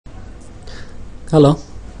Hello.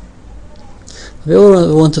 We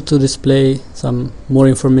all wanted to display some more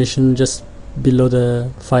information just below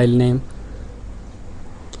the file name,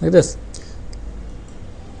 like this.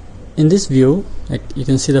 In this view, you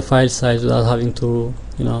can see the file size without having to,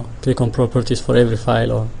 click on properties for every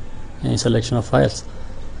file or any selection of files.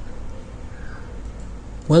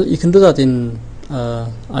 Well, you can do that in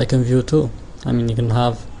icon view too. I mean, you can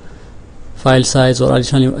have file size or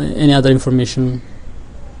additionally any other information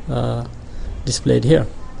displayed here.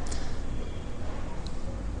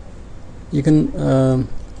 You can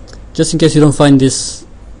just in case you don't find this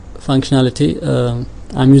functionality,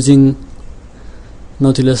 I'm using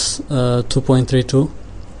Nautilus 2.32,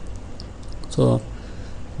 so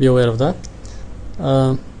be aware of that.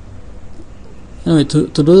 Anyway, to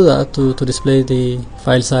do that, to display the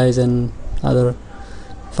file size and other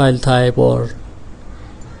file type or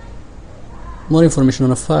more information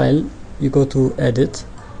on a file, you go to Edit,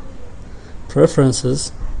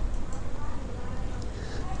 Preferences.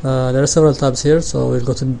 There are several tabs here, so we'll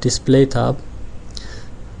go to Display tab,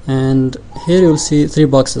 and here you'll see three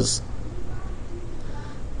boxes.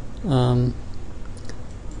 Every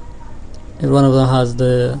one of them has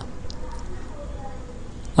the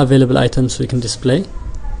available items we can display,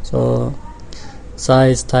 so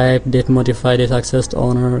size, type, date modified, date accessed,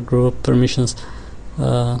 owner, group, permissions,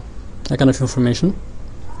 that kind of information.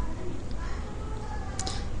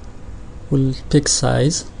 We'll pick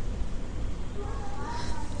size,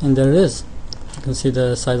 and there it is. You can see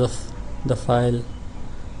the size of the file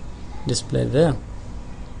displayed there.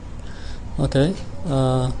 Okay,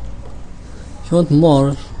 if you want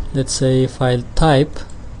more, let's say file type,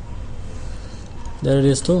 there it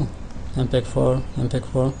is too,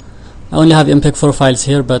 MPEG-4. I only have MPEG-4 files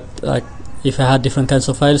here, but if I had different kinds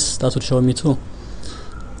of files, that would show me too.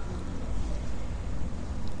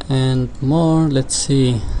 And more, let's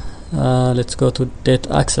see, let's go to date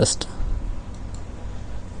accessed.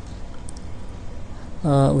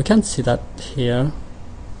 We can't see that here,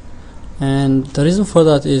 and the reason for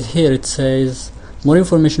that is here it says more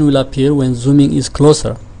information will appear when zooming is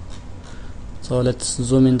closer. So let's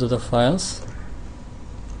zoom into the files.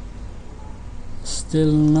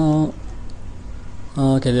 Still no.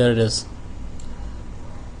 Okay, there it is.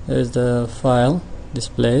 There is the file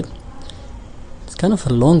displayed. It's kind of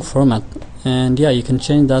a long format, and yeah, you can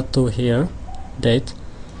change that to here, date.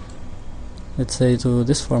 Let's say to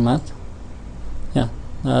this format. Yeah,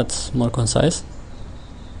 that's more concise.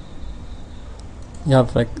 You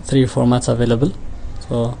have like three formats available,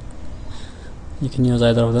 so you can use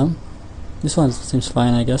either of them. This one seems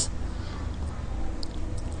fine, I guess.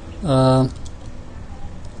 But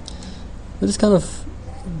it's kind of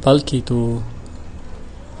bulky to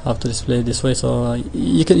have to display it this way, so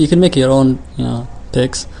you can make your own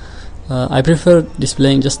picks. I prefer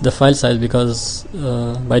displaying just the file size because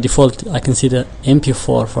by default I can see the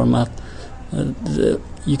MP4 format.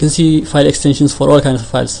 You can see file extensions for all kinds of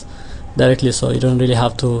files directly, so you don't really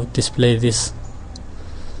have to display this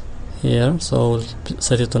here, so we'll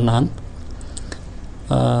set it to none.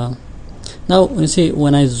 Now you see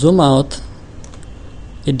when I zoom out,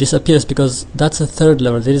 it disappears because that's a third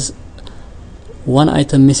level. There is one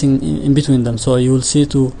item missing in between them, so you will see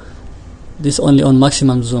to this only on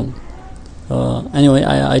maximum zoom. Anyway,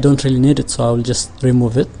 I don't really need it, so I will just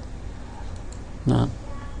remove it. Now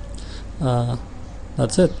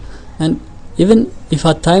that's it. And even if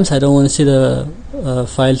at times I don't want to see the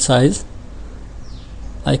file size,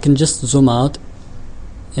 I can just zoom out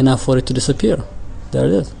enough for it to disappear. There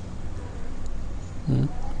it is.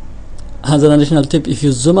 As an additional tip, if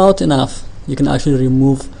you zoom out enough, you can actually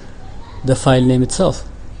remove the file name itself.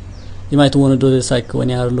 You might want to do this like when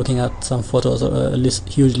you are looking at some photos or a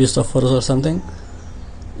huge list of photos or something,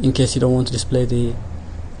 in case you don't want to display the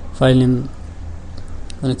file name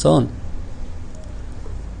on its own.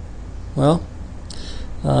 Well,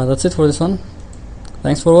 that's it for this one.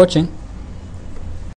 Thanks for watching.